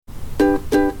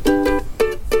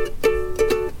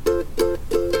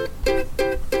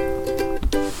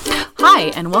Hi,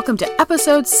 and welcome to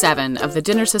episode 7 of the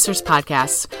Dinner Sisters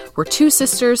podcast. We're two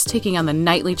sisters taking on the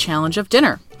nightly challenge of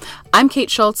dinner. I'm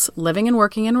Kate Schultz, living and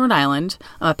working in Rhode Island.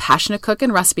 I'm a passionate cook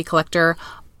and recipe collector,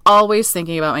 always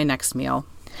thinking about my next meal.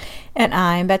 And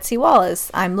I'm Betsy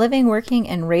Wallace. I'm living, working,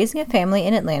 and raising a family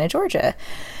in Atlanta, Georgia.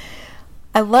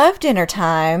 I love dinner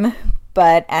time,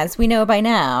 but as we know by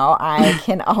now, I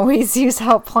can always use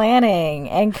help planning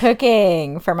and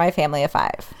cooking for my family of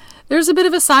 5. There's a bit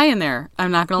of a sigh in there.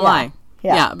 I'm not going to lie.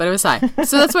 Yeah, a bit of a sigh.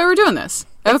 So that's why we're doing this.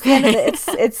 Okay.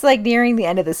 It's like nearing the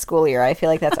end of the school year. I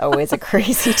feel like that's always a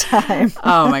crazy time.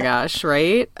 Oh my gosh,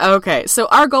 right? Okay. So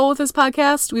our goal with this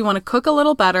podcast, we want to cook a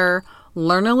little better,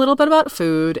 learn a little bit about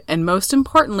food, and most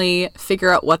importantly,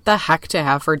 figure out what the heck to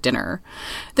have for dinner.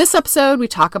 This episode, we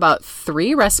talk about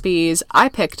 3 recipes I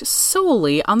picked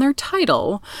solely on their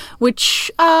title,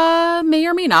 which may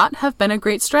or may not have been a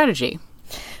great strategy.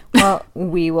 Well,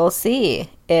 we will see.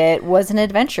 It was an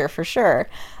adventure for sure.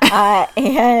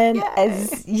 And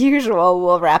as usual,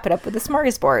 we'll wrap it up with a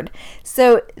smorgasbord.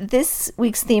 So this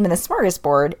week's theme in the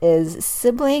smorgasbord is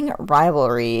sibling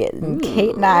rivalry. And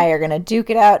Kate and I are going to duke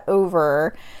it out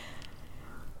over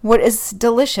what is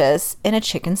delicious in a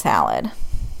chicken salad.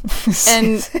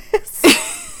 And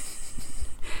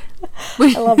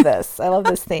I love this. I love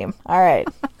this theme. All right,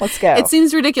 let's go. It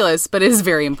seems ridiculous, but it is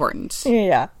very important.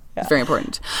 Yeah. It's very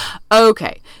important.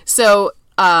 Okay, so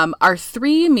our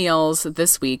 3 meals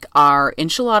this week are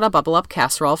enchilada bubble up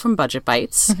casserole from Budget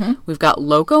Bites. Mm-hmm. We've got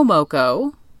loco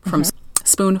moco from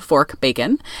Spoon Fork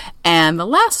Bacon, and the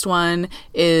last one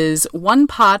is one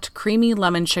pot creamy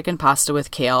lemon chicken pasta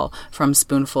with kale from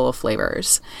Spoonful of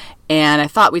Flavors. And I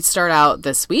thought we'd start out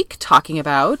this week talking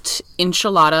about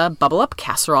enchilada bubble up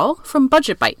casserole from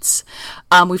Budget Bites.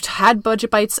 We've had Budget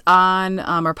Bites on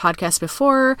our podcast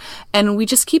before, and we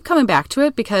just keep coming back to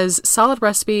it because solid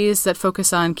recipes that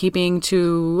focus on keeping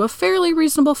to a fairly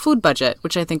reasonable food budget,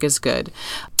 which I think is good.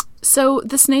 So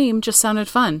this name just sounded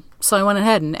fun, so I went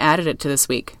ahead and added it to this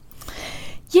week.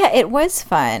 Yeah, it was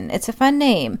fun. It's a fun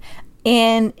name,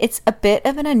 and it's a bit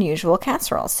of an unusual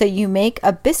casserole. So you make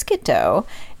a biscuit dough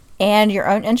and your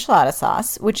own enchilada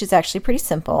sauce, which is actually pretty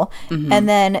simple, and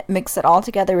then mix it all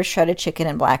together with shredded chicken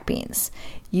and black beans.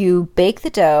 You bake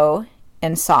the dough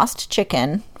in sauced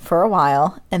chicken for a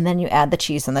while, and then you add the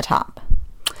cheese on the top.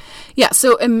 Yeah,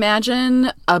 so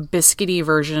imagine a biscuity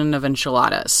version of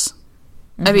enchiladas.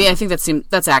 I mean, I think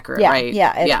that's accurate, right?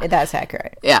 Yeah, that's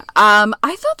accurate. Yeah.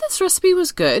 I thought this recipe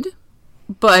was good,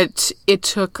 but it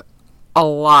took a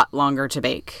lot longer to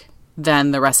bake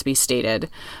than the recipe stated.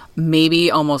 Maybe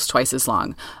almost twice as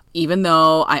long. Even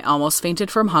though I almost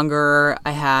fainted from hunger,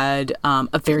 I had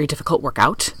a very difficult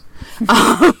workout.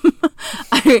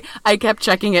 I kept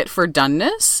checking it for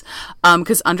doneness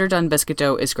because underdone biscuit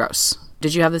dough is gross.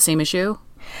 Did you have the same issue?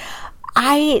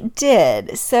 I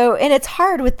did. So, and it's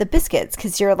hard with the biscuits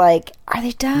because you're like, are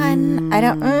they done? I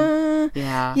don't,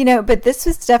 yeah. You know, but this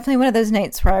was definitely one of those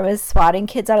nights where I was swatting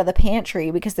kids out of the pantry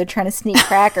because they're trying to sneak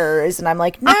crackers. And I'm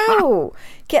like, no,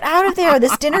 get out of there.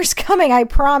 This dinner's coming. I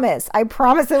promise. I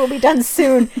promise it will be done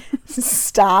soon.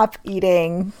 Stop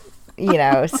eating,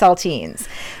 saltines.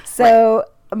 So, right.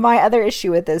 My other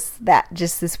issue with this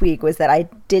week was that I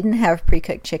didn't have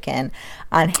pre-cooked chicken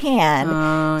on hand.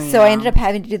 So I ended up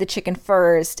having to do the chicken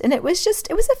first. And it was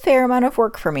a fair amount of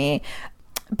work for me.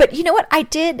 But you know what?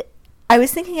 I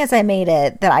was thinking as I made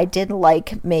it that I did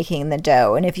like making the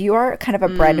dough. And if you are kind of a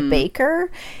bread baker,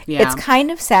 it's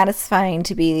kind of satisfying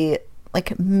to be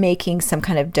like making some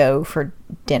kind of dough for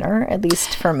dinner, at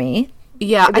least for me.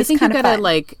 Yeah, I think you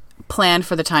gotta plan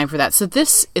for the time for that. So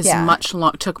this is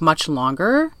took much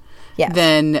longer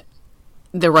than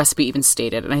the recipe even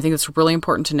stated. And I think it's really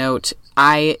important to note.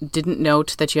 I didn't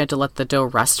note that you had to let the dough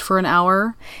rest for an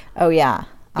hour. Oh, yeah.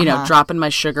 Dropping my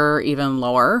sugar even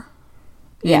lower,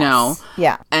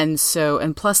 Yeah. And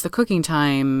plus the cooking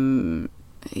time,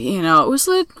 it was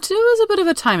a bit of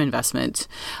a time investment.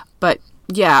 But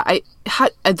yeah,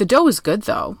 the dough was good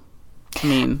though.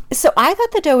 So I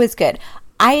thought the dough was good.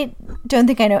 I don't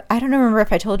remember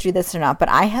if I told you this or not, but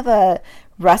I have a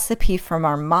recipe from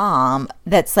our mom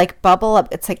that's like bubble up.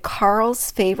 It's like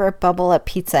Carl's favorite bubble up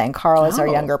pizza, and Carl is our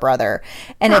younger brother.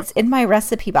 And it's in my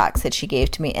recipe box that she gave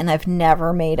to me, and I've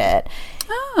never made it.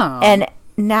 Oh. And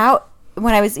now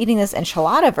when I was eating this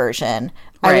enchilada version,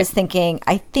 I was thinking,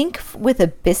 I think with a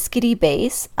biscuity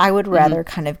base, I would rather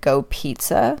kind of go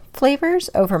pizza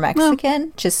flavors over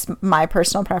Mexican, just my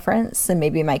personal preference and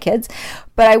maybe my kids.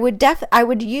 But I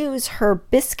would use her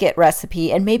biscuit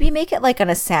recipe and maybe make it like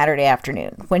on a Saturday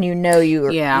afternoon when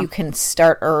you can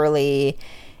start early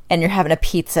and you're having a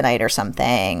pizza night or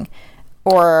something.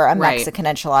 or a Right. Mexican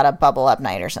enchilada bubble up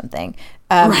night or something.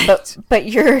 Right. But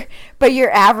your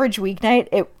average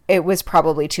weeknight, it was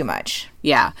probably too much.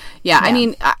 Yeah. I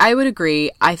mean, I would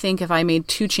agree. I think if I made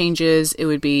 2 changes, it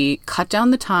would be cut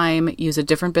down the time, use a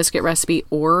different biscuit recipe,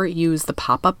 or use the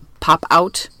pop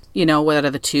out, what are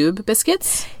the tube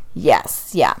biscuits,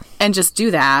 Yes. Yeah. and just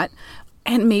do that.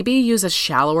 And maybe use a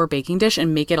shallower baking dish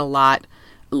and make it a lot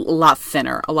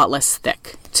thinner, a lot less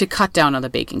thick to cut down on the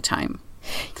baking time.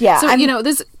 Yeah. So,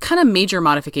 there's kind of major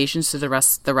modifications to the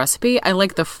recipe. I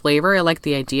like the flavor. I like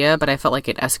the idea, but I felt like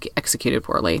it executed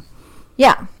poorly.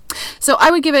 Yeah. So I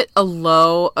would give it a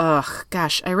low. I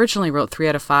originally wrote 3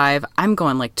 out of 5. I'm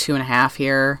going like 2.5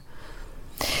 here.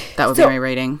 That would be my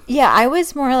rating. Yeah, I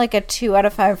was more like a 2 out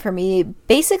of 5 for me,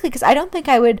 basically because I don't think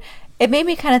I would. It made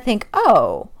me kind of think,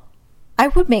 oh, I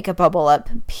would make a bubble up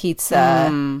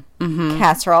pizza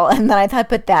casserole, and then I thought,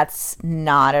 but that's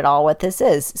not at all what this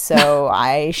is. So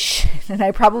I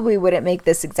probably wouldn't make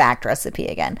this exact recipe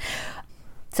again.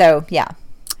 So yeah,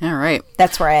 All right.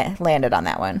 that's where I landed on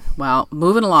that one. Well,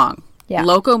 moving along. Yeah.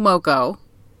 Loco Moco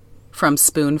from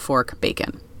Spoon Fork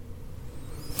Bacon.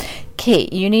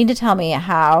 Kate, you need to tell me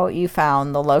how you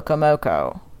found the Loco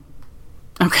Moco.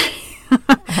 Okay.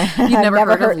 You've never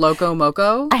heard of Loco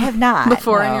Moco? I have not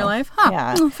before in no. your life? Huh.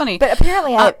 Yeah. Funny. But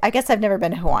apparently, I guess I've never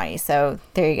been to Hawaii, so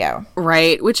there you go.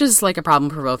 Right, which is like a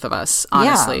problem for both of us,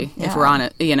 honestly, if we're on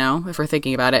it, if we're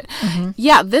thinking about it.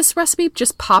 Yeah, this recipe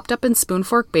just popped up in Spoon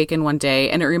Fork Bacon one day,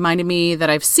 and it reminded me that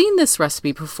I've seen this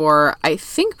recipe before, I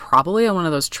think probably on one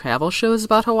of those travel shows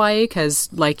about Hawaii, because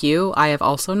like you, I have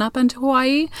also not been to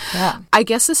Hawaii. Yeah. I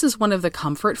guess this is one of the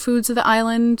comfort foods of the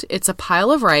island. It's a pile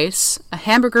of rice, a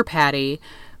hamburger patty,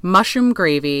 mushroom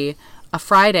gravy, a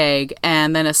fried egg,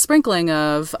 and then a sprinkling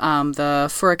of the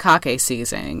furikake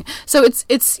seasoning. So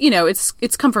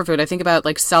it's comfort food. I think about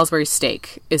like Salisbury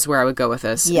steak is where I would go with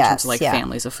this in terms of like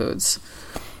families of foods.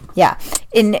 Yeah.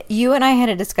 And you and I had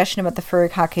a discussion about the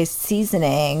furikake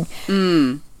seasoning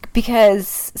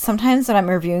because sometimes when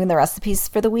I'm reviewing the recipes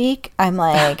for the week, I'm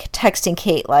like texting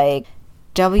Kate like,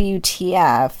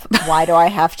 WTF, why do I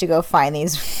have to go find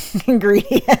these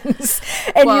ingredients?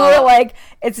 And you were like,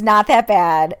 it's not that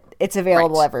bad. It's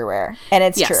available everywhere. And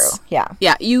it's true. Yeah.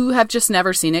 Yeah. You have just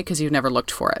never seen it because you've never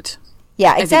looked for it.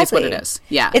 Yeah, exactly. I think it's what it is.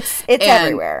 Yeah. It's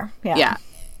everywhere. Yeah. Yeah.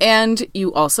 And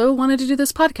you also wanted to do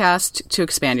this podcast to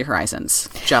expand your horizons.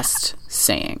 Just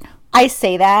saying. I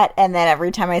say that, and then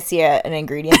every time I see an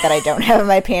ingredient that I don't have in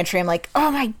my pantry, I'm like,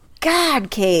 oh my God,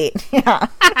 Kate. Yeah.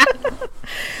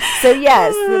 So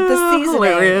yes, the seasoning.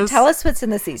 Hilarious. Tell us what's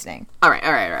in the seasoning. All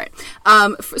right.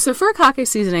 So furikake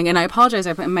seasoning, and I apologize,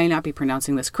 I may not be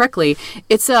pronouncing this correctly.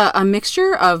 It's a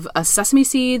mixture of sesame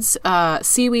seeds,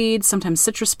 seaweed, sometimes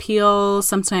citrus peel,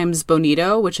 sometimes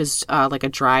bonito, which is like a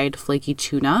dried flaky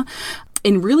tuna,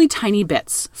 in really tiny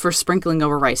bits for sprinkling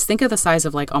over rice. Think of the size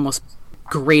of like almost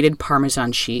grated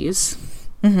Parmesan cheese,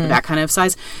 that kind of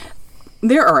size.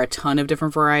 There are a ton of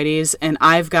different varieties, and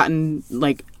I've gotten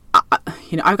like,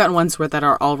 I've gotten ones that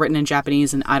are all written in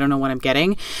Japanese, and I don't know what I'm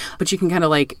getting, but you can kind of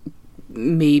like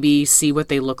maybe see what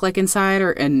they look like inside,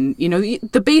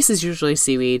 the base is usually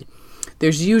seaweed.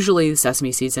 There's usually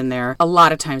sesame seeds in there. A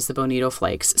lot of times the bonito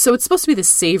flakes. So it's supposed to be the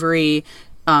savory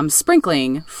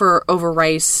sprinkling for over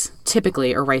rice,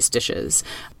 typically, or rice dishes.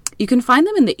 You can find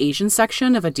them in the Asian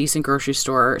section of a decent grocery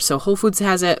store. So Whole Foods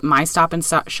has it. My Stop and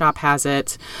Shop has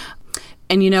it.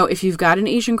 And, if you've got an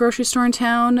Asian grocery store in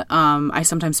town, I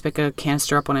sometimes pick a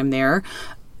canister up when I'm there.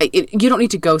 You don't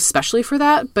need to go specially for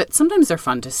that, but sometimes they're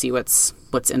fun to see what's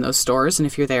in those stores. And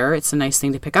if you're there, it's a nice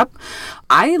thing to pick up.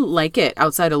 I like it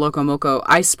outside of Loco Moco.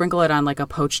 I sprinkle it on like a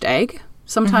poached egg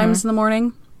sometimes in the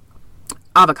morning.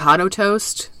 Avocado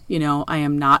toast. I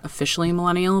am not officially a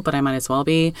millennial, but I might as well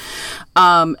be.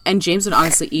 And James would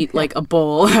honestly eat like a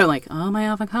bowl. Like, oh, my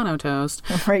avocado toast.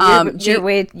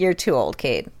 You're too old,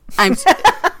 Kate. Thanks.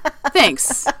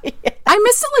 Yeah. I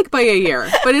missed it like by a year,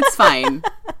 but it's fine.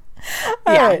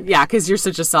 Yeah, because you're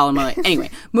such a solid millennial. Anyway,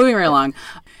 moving right along.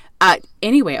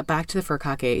 Anyway, back to the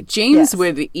furikake. James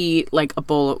would eat like a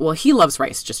bowl. Well, he loves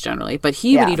rice just generally, but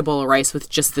he would eat a bowl of rice with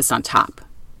just this on top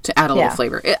to add a little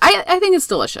flavor. I think it's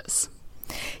delicious.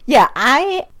 Yeah,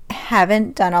 I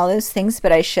haven't done all those things,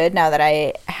 but I should. Now that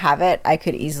I have it, I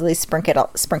could easily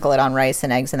sprinkle it on rice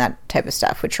and eggs and that type of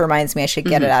stuff, which reminds me I should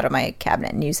get it out of my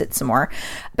cabinet and use it some more.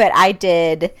 But I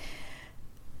did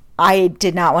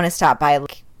not want to stop by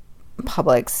like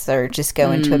Publix or just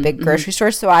go into a big grocery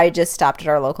store, so I just stopped at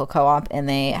our local co-op and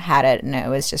they had it, and it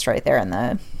was just right there in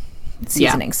the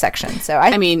seasoning section. So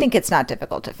I mean, think it's not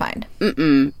difficult to find.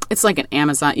 It's like an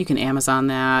Amazon. You can Amazon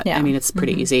that. Yeah. I mean, it's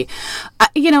pretty easy.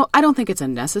 I don't think it's a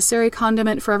necessary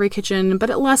condiment for every kitchen, but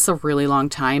it lasts a really long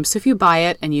time. So if you buy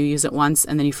it and you use it once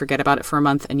and then you forget about it for a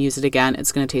month and use it again,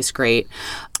 it's going to taste great.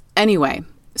 Anyway,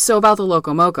 so about the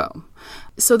Loco Moco.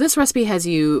 So this recipe has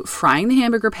you frying the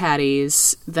hamburger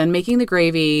patties, then making the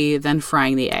gravy, then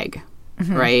frying the egg,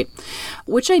 right?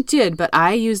 Which I did, but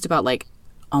I used about like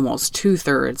almost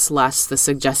 2/3 less the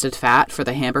suggested fat for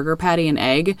the hamburger patty and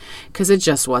egg because it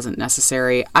just wasn't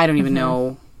necessary. I don't even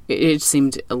know. It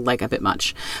seemed like a bit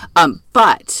much.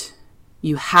 But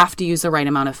you have to use the right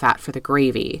amount of fat for the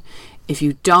gravy. If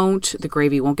you don't, the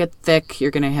gravy won't get thick.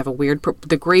 You're going to have a weird...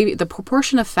 the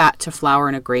proportion of fat to flour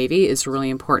in a gravy is really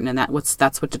important, and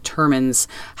that's what determines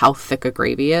how thick a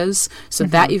gravy is. So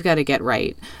that you've got to get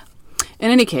right. In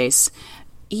any case,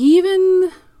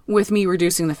 even with me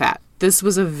reducing the fat, this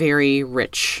was a very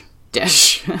rich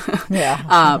dish.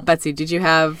 Yeah. Betsy, did you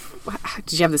have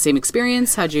the same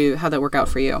experience? How'd that work out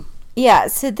for you? Yeah.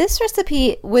 So this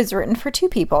recipe was written for 2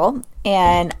 people,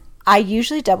 and I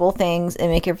usually double things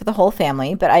and make it for the whole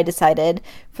family, but I decided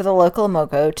for the Loco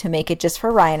Moco to make it just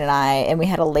for Ryan and I, and we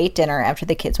had a late dinner after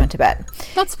the kids went to bed.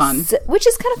 That's fun. Which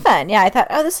is kind of fun. Yeah, I thought,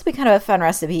 this will be kind of a fun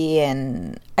recipe,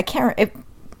 and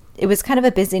it was kind of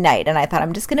a busy night, and I thought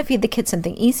I'm just going to feed the kids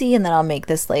something easy, and then I'll make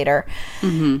this later.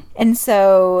 And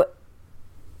so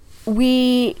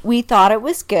we thought it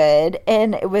was good,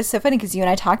 and it was so funny because you and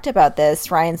I talked about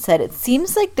this. Ryan said it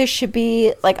seems like there should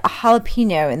be like a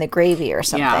jalapeno in the gravy or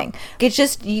something. Yeah.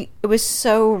 It was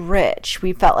so rich.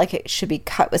 We felt like it should be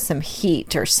cut with some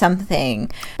heat or something.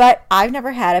 But I've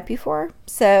never had it before,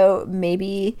 so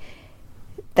maybe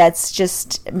that's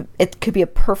just, it could be a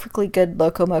perfectly good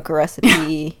Loco Moco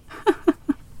recipe.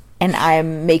 And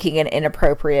I'm making an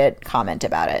inappropriate comment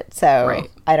about it. So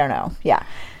right. I don't know. Yeah.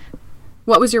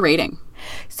 What was your rating?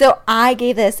 So I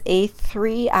gave this a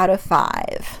 3 out of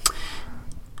 5.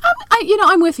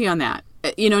 I'm with you on that.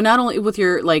 Not only with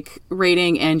your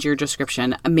rating and your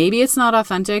description. Maybe it's not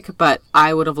authentic, but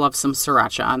I would have loved some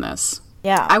sriracha on this.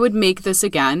 Yeah. I would make this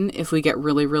again if we get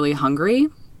really, really hungry.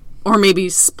 Or maybe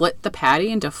split the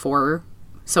patty into 4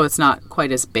 so it's not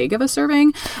quite as big of a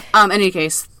serving. In any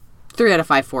case, 3 out of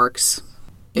 5 forks.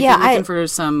 If you're looking for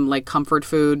some comfort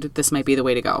food, this might be the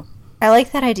way to go. I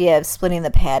like that idea of splitting the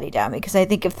patty down because I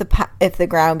think if the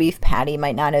ground beef patty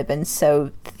might not have been so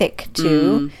thick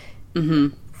too,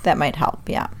 that might help.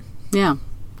 Yeah. Yeah.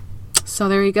 So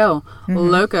there you go.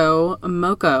 Loco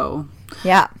Moco.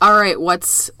 Yeah. All right.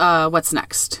 What's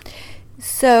next?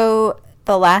 So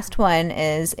the last one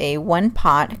is a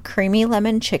 1-pot creamy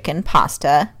lemon chicken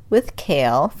pasta with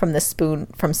kale from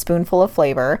Spoonful of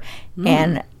Flavor.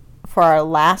 And for our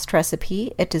last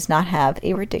recipe, it does not have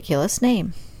a ridiculous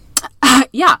name.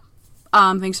 Yeah.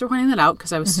 Thanks for pointing that out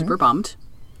because I was super bummed.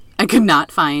 I could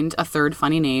not find a third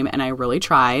funny name, and I really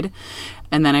tried.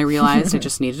 And then I realized I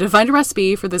just needed to find a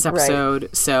recipe for this episode.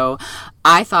 Right. So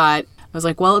I was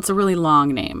like, well, it's a really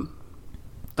long name.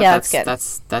 But yeah, that's good.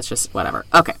 That's just whatever.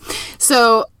 Okay.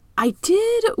 So I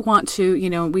did want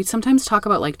to, we sometimes talk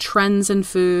about trends in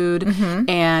food,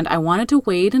 and I wanted to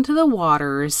wade into the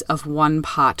waters of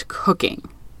 1-pot cooking,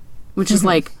 which is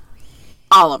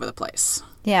all over the place.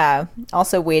 Yeah.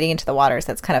 Also wading into the waters.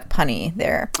 That's kind of punny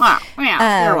there. Oh,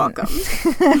 yeah. You're welcome.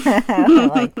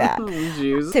 I like that.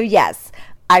 Jeez. So yes,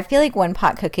 I feel like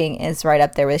 1-pot cooking is right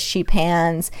up there with sheet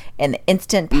pans and the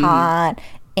Instant Pot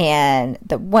and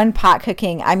the 1-pot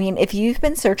cooking. I mean, if you've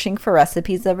been searching for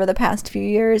recipes over the past few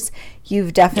years,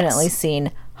 you've definitely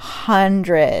seen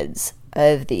hundreds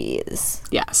of these.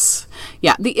 Yes.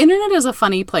 Yeah. The internet is a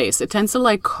funny place. It tends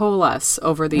to coalesce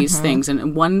over these things,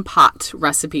 and 1-pot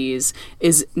recipes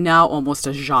is now almost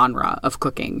a genre of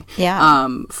cooking. Yeah.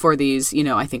 For these,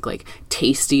 I think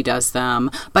Tasty does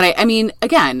them. But I mean,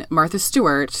 again, Martha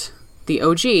Stewart, the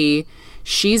OG,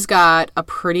 she's got a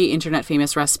pretty internet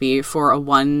famous recipe for a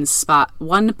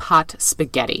 1-pot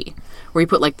spaghetti, where you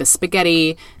put the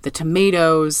spaghetti, the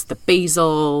tomatoes, the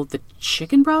basil, the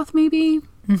chicken broth maybe.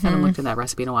 I haven't looked at that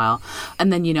recipe in a while.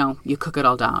 And then, you cook it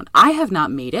all down. I have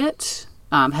not made it.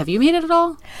 Have you made it at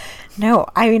all? No.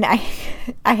 I mean, I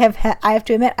have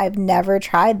to admit, I've never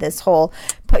tried this whole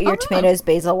put your tomatoes,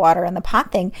 basil, water in the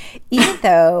pot thing, even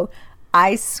though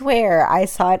I swear I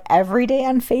saw it every day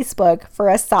on Facebook for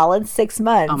a solid 6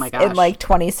 months. Oh my gosh. In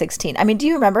 2016. I mean, do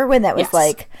you remember when that was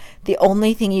the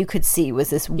only thing you could see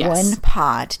was this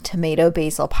 1-pot tomato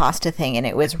basil pasta thing, and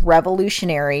it was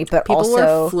revolutionary, but people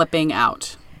were flipping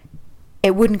out.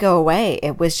 It wouldn't go away.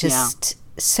 It was just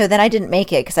so then I didn't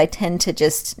make it because I tend to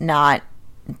just not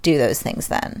do those things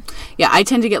then. Yeah, I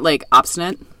tend to get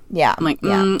obstinate Yeah. I'm like,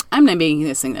 I'm not making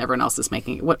this thing that everyone else is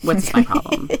making. What's my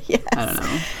problem? Yes. I don't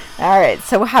know. All right.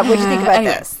 So what do you think about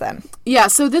Anyway. this then? Yeah,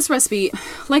 so this recipe,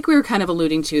 like we were kind of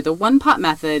alluding to, the one pot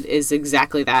method is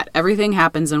exactly that. Everything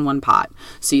happens in one pot.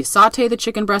 So you saute the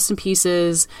chicken breast in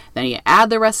pieces, then you add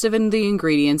the rest of the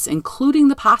ingredients, including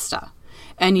the pasta,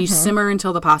 and you simmer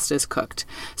until the pasta is cooked.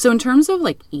 So in terms of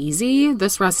like easy,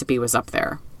 this recipe was up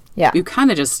there. Yeah. You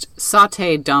kind of just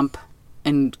saute, dump,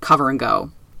 and cover and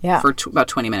go. Yeah. For about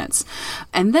 20 minutes.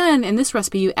 And then in this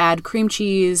recipe, you add cream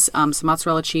cheese, some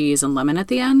mozzarella cheese, and lemon at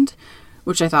the end,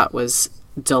 which I thought was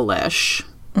delish.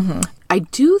 I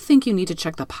do think you need to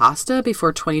check the pasta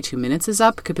before 22 minutes is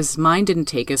up because mine didn't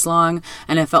take as long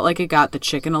and it felt like it got the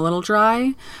chicken a little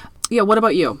dry. Yeah, what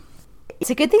about you?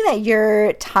 It's a good thing that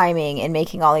you're timing and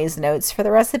making all these notes for the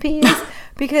recipes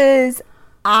because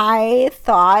I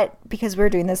thought because we were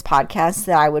doing this podcast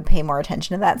that I would pay more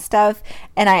attention to that stuff,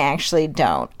 and I actually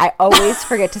don't. I always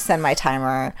forget to send my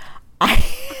timer.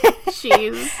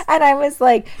 Jeez. And I was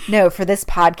like, no, for this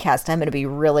podcast, I'm going to be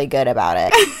really good about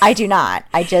it. I do not.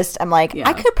 I'm like,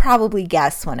 I could probably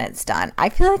guess when it's done. I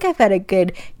feel like I've had a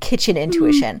good kitchen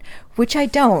intuition, which I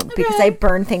don't because I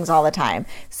burn things all the time.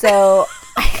 So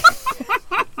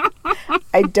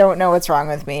I don't know what's wrong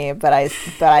with me, but I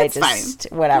just,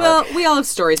 fine. Whatever. Well, we all have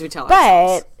stories we tell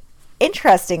ourselves. But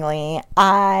interestingly,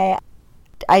 I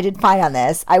did fine on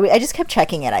this. I just kept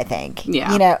checking it, I think.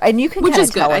 Yeah. You know, and you can Which kind is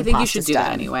of good. tell I when think you should pasta's do that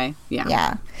done. anyway. Yeah.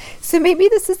 Yeah. So maybe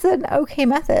this is an okay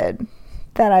method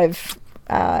that I've...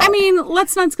 I mean,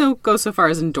 let's not go so far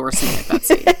as endorsing it,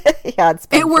 Betsy. yeah,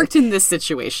 It worked in this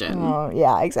situation. Oh,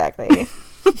 yeah, exactly.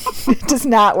 It does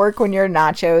not work when your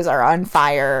nachos are on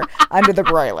fire under the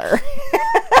broiler.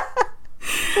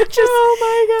 Which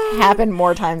has happened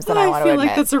more times than I want to feel admit.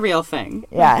 like that's a real thing.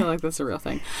 Yeah. I feel like that's a real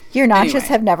thing. Your nachos Anyway.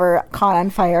 have never caught on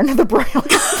fire under the broiler.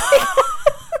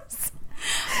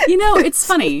 You know, it's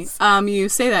funny. You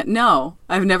say that. No,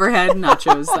 I've never had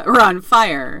nachos that were on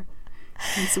fire.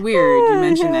 It's weird you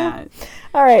mention that.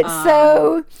 All right,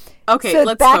 so Okay, So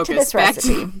let's back focus. to this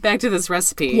recipe. Back to this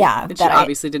recipe. Yeah, that you that I-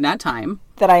 obviously did not time.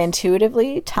 that I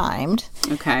intuitively timed.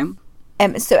 Okay.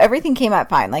 And so everything came out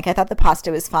fine. Like I thought the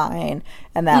pasta was fine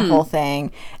and that whole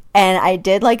thing. And I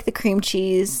did like the cream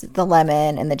cheese, the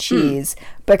lemon, and the cheese.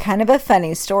 But kind of a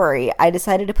funny story. I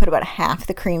decided to put about half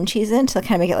the cream cheese in to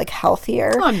kind of make it like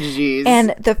healthier. Oh, jeez.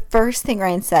 And the first thing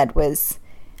Ryan said was,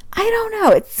 I don't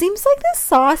know. It seems like the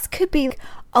sauce could be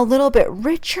a little bit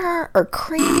richer or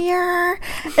creamier.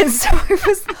 And so it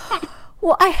was,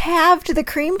 well, I halved the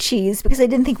cream cheese because I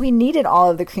didn't think we needed all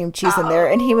of the cream cheese in there.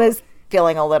 And he was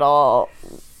feeling a little,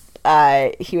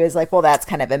 he was like, well, that's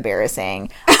kind of embarrassing.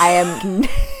 I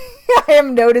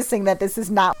am noticing that this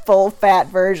is not full fat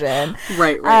version.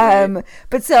 Right.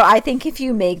 But so I think if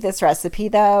you make this recipe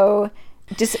though,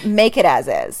 just make it as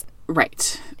is.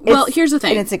 Right. Well, here's the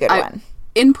thing. And it's a good one.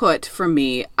 Input from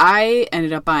me, I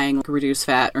ended up buying like reduced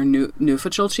fat or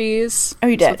Nufachel cheese. Oh,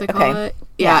 you That's did? what they call Okay. it.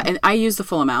 Yeah, and I used the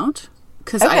full amount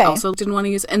because I Okay. also didn't want to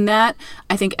use, and that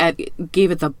I think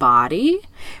gave it the body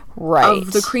Right.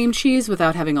 of the cream cheese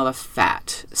without having all the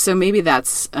fat. So maybe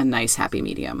that's a nice happy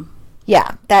medium.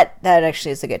 Yeah, that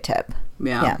actually is a good tip.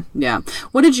 Yeah.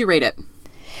 What did you rate it?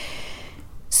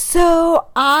 So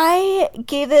I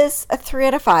gave this a 3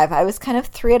 out of 5. I was kind of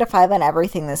 3 out of 5 on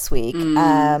everything this week.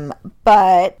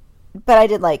 But I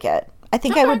did like it. I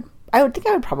think I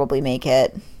would probably make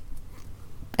it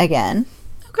again.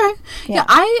 Okay. Yeah,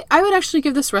 I would actually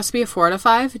give this recipe a 4 out of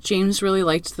 5. James really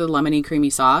liked the lemony creamy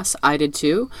sauce. I did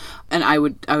too. And I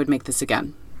would make this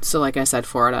again. So like I said,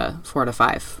 4 out of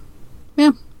 5.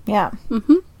 Yeah. Yeah.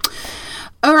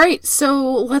 All right, so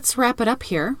let's wrap it up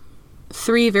here.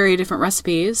 3 very different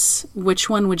recipes. Which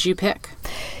one would you pick?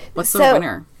 What's the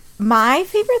winner? My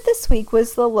favorite this week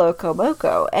was the Loco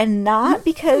Moco, and not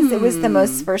because it was the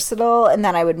most versatile and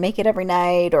that I would make it every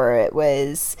night or it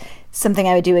was something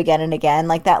I would do again and again.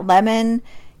 Like that lemon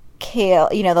kale,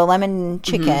 the lemon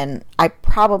chicken, I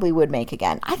probably would make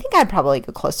again. I think I'd probably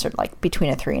go closer to like between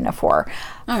a 3 and a 4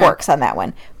 forks on that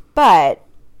one. But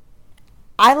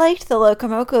I liked the Loco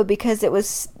Moco because it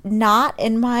was not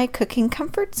in my cooking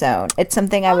comfort zone. It's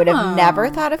something I would have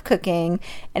never thought of cooking,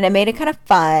 and it made it kind of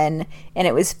fun, and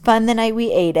it was fun the night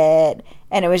we ate it,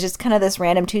 and it was just kind of this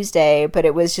random Tuesday, but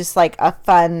it was just like a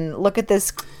fun, look at this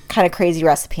kind of crazy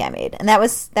recipe I made, and that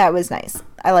was nice.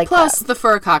 I like that. Plus the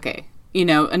furikake,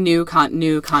 a new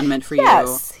condiment for you.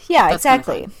 Yes. Yeah, That's kinda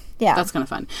exactly. fun. Yeah. That's kind of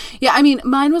fun. Yeah, I mean,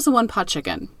 mine was a one-pot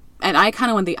chicken. And I kind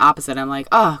of went the opposite. I'm like,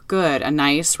 oh, good. A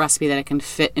nice recipe that I can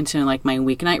fit into like my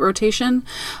weeknight rotation.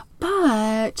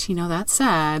 But, that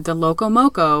said, the Loco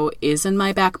Moco is in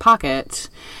my back pocket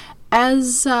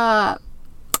as,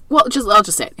 Well, I'll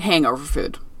just say it. Hangover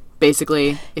food.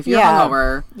 Basically, if you're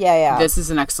hungover, this is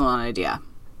an excellent idea.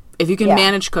 If you can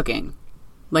manage cooking,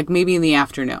 like maybe in the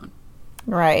afternoon.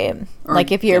 Right.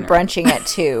 Like if you're brunching at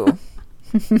 2.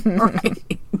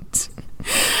 Right.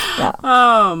 Yeah.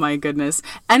 Oh my goodness.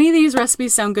 Any of these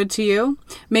recipes sound good to you?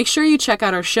 Make sure you check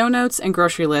out our show notes and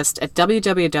grocery list at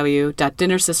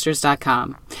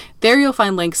www.dinnersisters.com. There you'll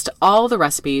find links to all the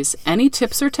recipes, any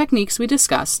tips or techniques we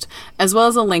discussed, as well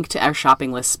as a link to our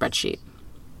shopping list spreadsheet.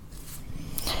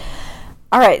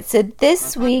 All right, so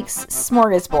this week's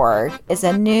smorgasbord is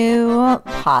a new,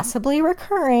 possibly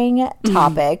recurring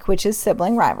topic, which is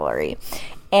sibling rivalry.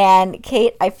 And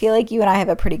Kate, I feel like you and I have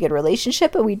a pretty good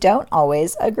relationship, but we don't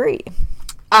always agree.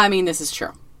 I mean, this is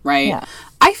true, right? Yeah.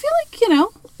 I feel like,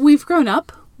 we've grown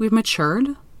up, we've matured,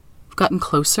 we've gotten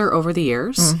closer over the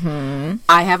years. Mm-hmm.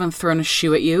 I haven't thrown a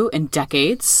shoe at you in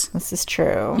decades. This is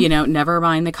true. Never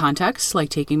mind the context, like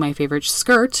taking my favorite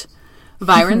skirt.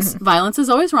 Violence is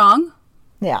always wrong.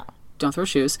 Yeah. Don't throw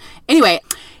shoes. Anyway,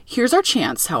 here's our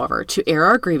chance, however, to air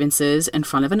our grievances in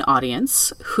front of an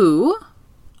audience who,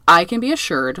 I can be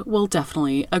assured, will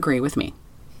definitely agree with me.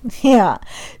 Yeah.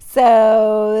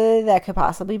 So that could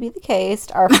possibly be the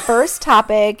case. Our first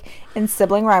topic in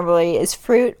sibling rivalry is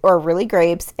fruit or really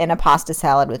grapes in a pasta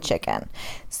salad with chicken.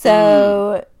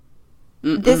 So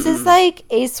this is like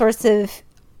a source of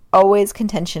always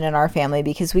contention in our family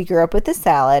because we grew up with the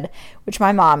salad, which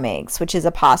my mom makes, which is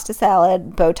a pasta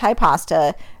salad, bow tie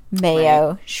pasta,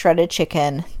 mayo, shredded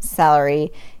chicken,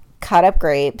 celery, cut up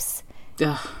grapes.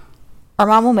 Ugh. Our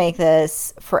mom will make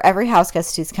this for every house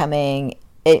guest who's coming.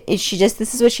 This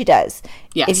is what she does.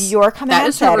 Yes, if you're coming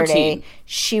on Saturday,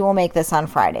 she will make this on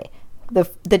Friday.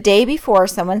 The day before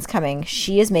someone's coming,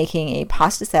 she is making a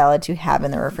pasta salad to have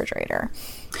in the refrigerator.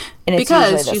 And it's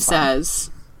because she says,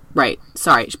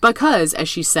 because as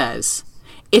she says,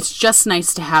 it's just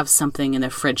nice to have something in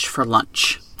the fridge for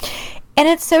lunch. And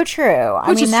it's so true.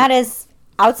 That is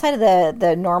outside of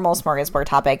the normal smorgasbord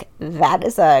topic. That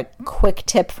is a quick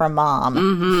tip from Mom.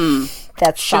 Mm-hmm.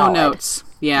 That's show solid. Notes.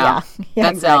 Yeah,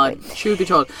 that's exactly. Valid. Truth be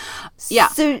told. Yeah.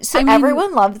 So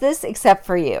everyone loves this except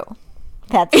for you.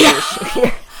 That's the issue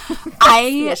here.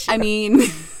 I mean,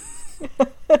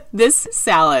 this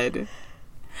salad.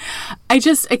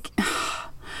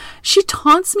 She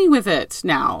taunts me with it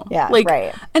now. Yeah,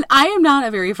 right. And I am not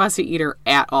a very fussy eater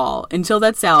at all until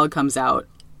that salad comes out.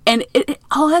 And it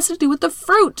all has to do with the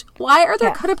fruit. Why are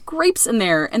there cut up grapes in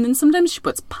there? And then sometimes she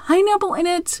puts pineapple in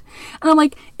it. And I'm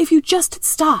like, if you just had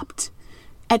stopped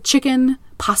at chicken,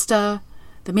 pasta,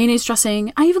 the mayonnaise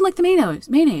dressing, I even like the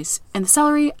mayonnaise and the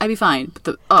celery, I'd be fine. But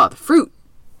the fruit.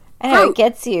 I know, it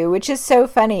gets you, which is so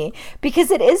funny.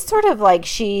 Because it is sort of like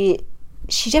she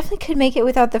definitely could make it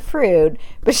without the fruit.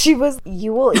 But you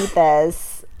will eat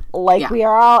this. We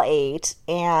are all 8,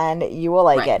 and you will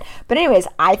like it. But anyways,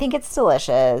 I think it's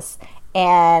delicious,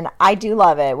 and I do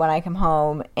love it when I come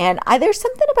home. And there's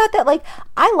something about that,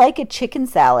 I like a chicken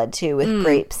salad, too, with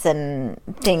grapes and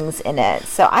things in it.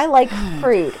 So I like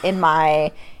fruit with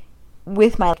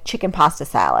my chicken pasta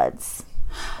salads.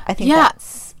 I think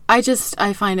that's... I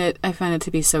find it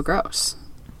to be so gross.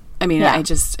 I mean, I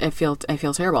feel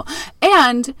terrible.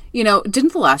 And,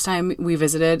 didn't the last time we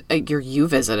visited, you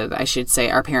visited, I should say,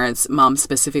 our parents, Mom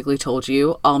specifically told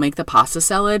you, I'll make the pasta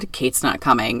salad, Kate's not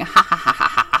coming. Ha ha ha ha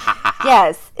ha ha.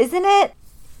 Yes, isn't it?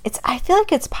 I feel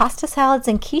like it's pasta salads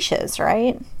and quiches,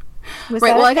 right?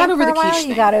 I got over the quiche thing.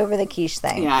 You got over the quiche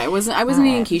thing. Yeah, I wasn't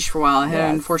eating quiche for a while. I had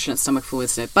an unfortunate stomach flu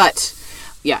incident. But,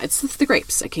 yeah, it's the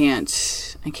grapes. I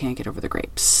can't get over the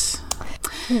grapes.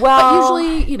 Well, but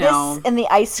usually, this and the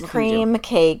ice cream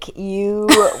cake, you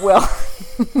will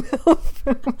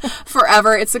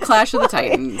forever. It's the Clash of the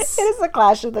Titans. It is the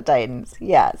Clash of the Titans.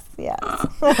 Yes.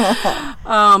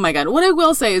 Oh my God! What I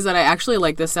will say is that I actually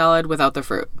like the salad without the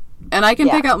fruit, and I can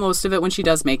pick out most of it when she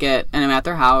does make it, and I'm at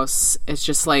their house. It's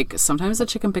just like sometimes the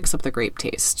chicken picks up the grape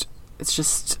taste. It's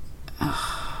just,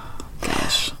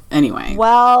 gosh. Anyway.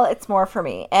 Well, it's more for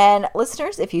me. And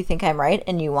listeners, if you think I'm right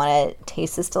and you want to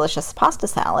taste this delicious pasta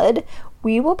salad,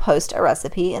 we will post a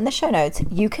recipe in the show notes.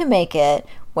 You can make it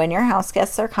when your house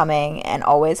guests are coming and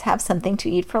always have something to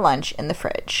eat for lunch in the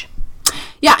fridge.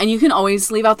 Yeah, and you can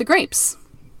always leave out the grapes.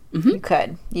 Mm-hmm.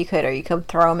 You could, or you could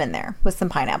throw them in there with some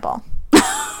pineapple.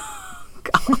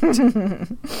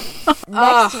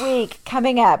 Next week,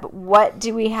 coming up, what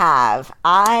do we have?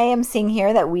 I am seeing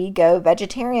here that we go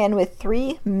vegetarian with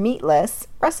 3 meatless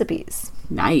recipes.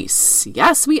 Nice.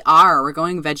 Yes, we are. We're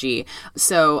going veggie.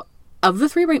 So of the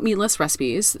 3 meatless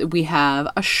recipes, we have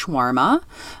a shawarma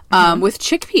with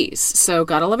chickpeas. So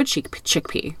gotta love a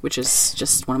chickpea, which is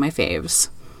just one of my faves.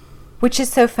 Which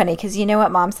is so funny because you know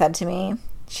what Mom said to me?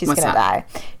 She's What's going to die.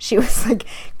 She was like,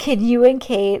 can you and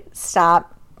Kate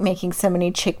stop making so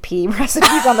many chickpea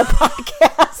recipes on the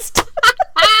podcast?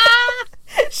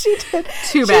 She did.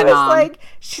 Too bad, Mom.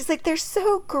 She's like, they're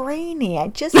so grainy. I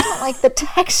just don't like the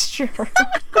texture.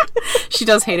 She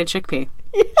does hate a chickpea.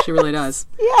 Yes. She really does.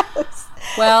 Yes.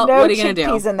 Well, no what are you going to do?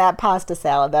 No chickpeas in that pasta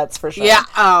salad, that's for sure. Yeah.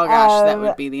 Oh, gosh. That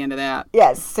would be the end of that.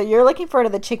 Yes. So you're looking forward to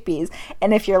the chickpeas.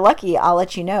 And if you're lucky, I'll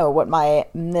let you know what my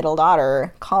middle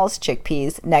daughter calls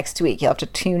chickpeas next week. You'll have to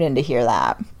tune in to hear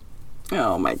that.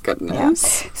 Oh, my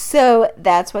goodness. Yeah. So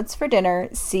that's what's for dinner.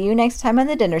 See you next time on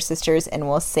The Dinner Sisters, and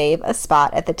we'll save a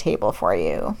spot at the table for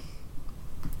you.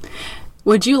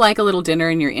 Would you like a little dinner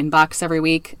in your inbox every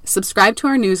week? Subscribe to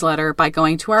our newsletter by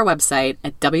going to our website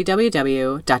at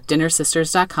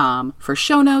www.dinnersisters.com for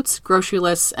show notes, grocery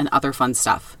lists, and other fun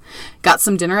stuff. Got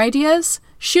some dinner ideas?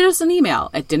 Shoot us an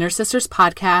email at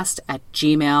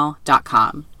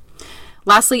dinnersisterspodcast@gmail.com.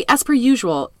 Lastly, as per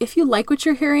usual, if you like what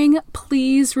you're hearing,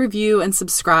 please review and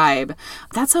subscribe.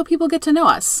 That's how people get to know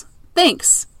us.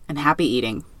 Thanks, and happy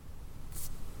eating.